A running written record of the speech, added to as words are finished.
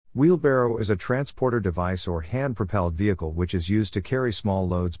Wheelbarrow is a transporter device or hand-propelled vehicle which is used to carry small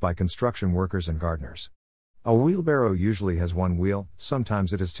loads by construction workers and gardeners. A wheelbarrow usually has one wheel,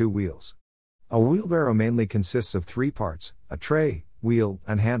 sometimes it has two wheels. A wheelbarrow mainly consists of three parts: a tray, wheel,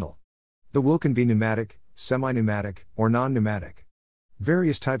 and handle. The wheel can be pneumatic, semi-pneumatic, or non-pneumatic.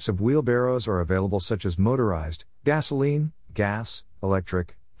 Various types of wheelbarrows are available, such as motorized, gasoline, gas,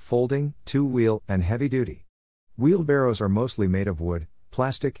 electric, folding, two-wheel, and heavy-duty. Wheelbarrows are mostly made of wood,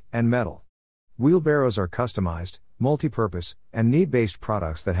 plastic, and metal. Wheelbarrows are customized, multi-purpose, and need-based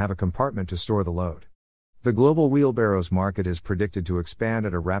products that have a compartment to store the load. The global wheelbarrows market is predicted to expand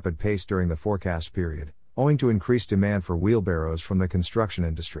at a rapid pace during the forecast period, owing to increased demand for wheelbarrows from the construction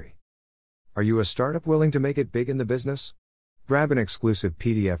industry. Are you a startup willing to make it big in the business? Grab an exclusive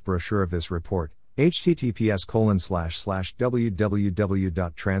PDF brochure of this report,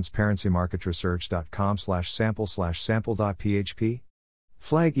 https://www.transparencymarketresearch.com/sample/sample.php.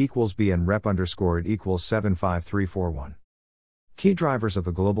 Flag equals B and rep underscore it equals 75341. Key drivers of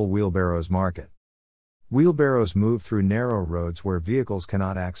the global wheelbarrows market. Wheelbarrows move through narrow roads where vehicles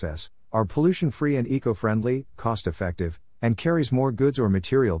cannot access, are pollution-free and eco-friendly, cost-effective, and carries more goods or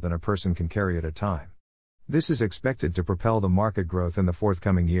material than a person can carry at a time. This is expected to propel the market growth in the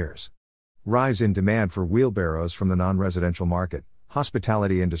forthcoming years. Rise in demand for wheelbarrows from the non-residential market,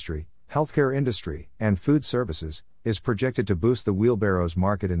 hospitality industry, healthcare industry, and food services is projected to boost the wheelbarrows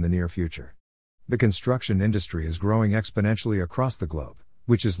market in the near future. The construction industry is growing exponentially across the globe,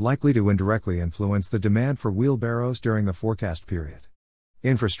 which is likely to indirectly influence the demand for wheelbarrows during the forecast period.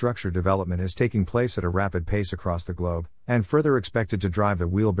 Infrastructure development is taking place at a rapid pace across the globe, and further expected to drive the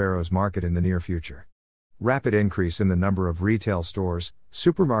wheelbarrows market in the near future. Rapid increase in the number of retail stores,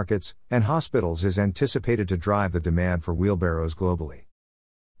 supermarkets, and hospitals is anticipated to drive the demand for wheelbarrows globally.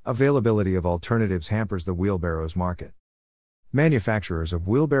 Availability of alternatives hampers the wheelbarrows market. Manufacturers of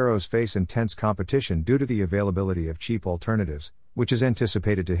wheelbarrows face intense competition due to the availability of cheap alternatives, which is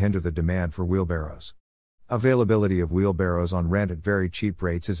anticipated to hinder the demand for wheelbarrows. Availability of wheelbarrows on rent at very cheap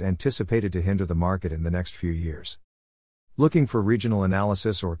rates is anticipated to hinder the market in the next few years. Looking for regional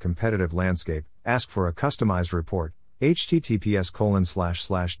analysis or competitive landscape? Ask for a customized report.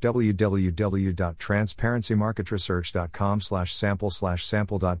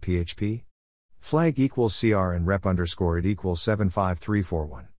 https://www.transparencymarketresearch.com/sample/sample.php. Flag equals CR and rep underscore it equals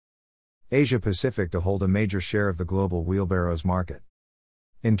 75341. Asia Pacific to hold a major share of the global wheelbarrows market.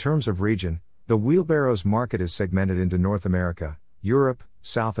 In terms of region, the wheelbarrows market is segmented into North America, Europe,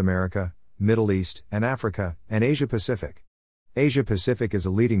 South America, Middle East and Africa, and Asia Pacific. Asia Pacific is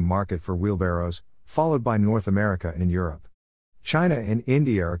a leading market for wheelbarrows, followed by North America and Europe. China and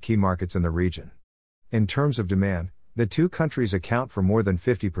India are key markets in the region. In terms of demand, the two countries account for more than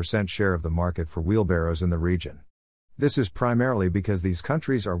 50% share of the market for wheelbarrows in the region. This is primarily because these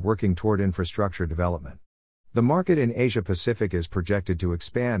countries are working toward infrastructure development. The market in Asia Pacific is projected to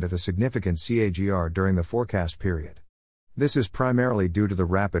expand at a significant CAGR during the forecast period. This is primarily due to the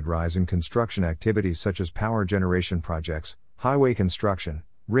rapid rise in construction activities such as power generation projects, highway construction,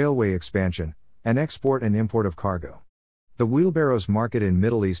 railway expansion, and export and import of cargo. The wheelbarrows market in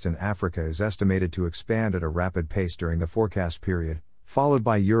Middle East and Africa is estimated to expand at a rapid pace during the forecast period, followed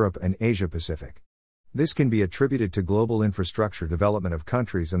by Europe and Asia Pacific. This can be attributed to global infrastructure development of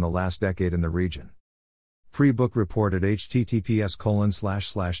countries in the last decade in the region. Pre-book report at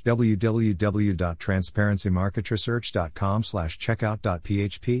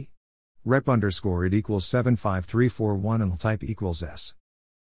https://www.transparencymarketresearch.com/checkout.php. Rep underscore it equals 75341 and type equals S.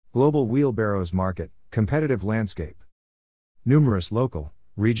 Global wheelbarrows market, competitive landscape. Numerous local,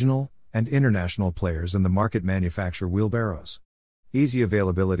 regional, and international players in the market manufacture wheelbarrows. Easy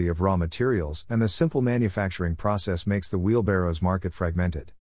availability of raw materials and the simple manufacturing process makes the wheelbarrows market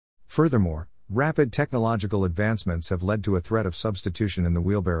fragmented. Furthermore, rapid technological advancements have led to a threat of substitution in the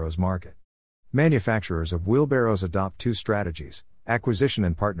wheelbarrows market. Manufacturers of wheelbarrows adopt two strategies: acquisition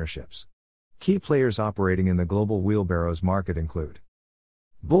and partnerships. Key players operating in the global wheelbarrows market include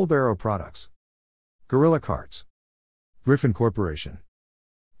Bullbarrow Products, Gorilla Carts, Griffin Corporation,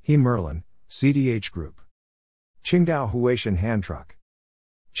 He Merlin, CDH Group, Qingdao Huaishan Hand Truck,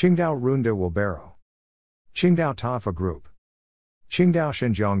 Qingdao Runda Wheelbarrow, Qingdao Tafa Group, Qingdao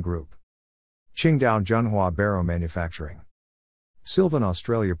Shenzhong Group, Qingdao Zhenhua Barrow Manufacturing, Sylvan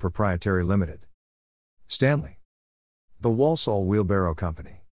Australia Proprietary Limited, Stanley, The Walsall Wheelbarrow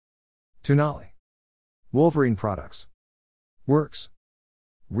Company, Tunali, Wolverine Products, Works.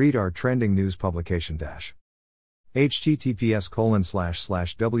 Read our trending news publication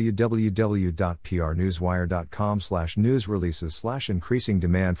https://www.prnewswire.com/news releases increasing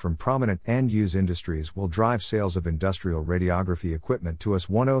demand from prominent end-use industries will drive sales of industrial radiography equipment to US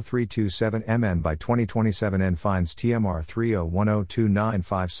 10327 MN by 2027 and finds TMR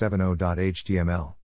 301029570.html.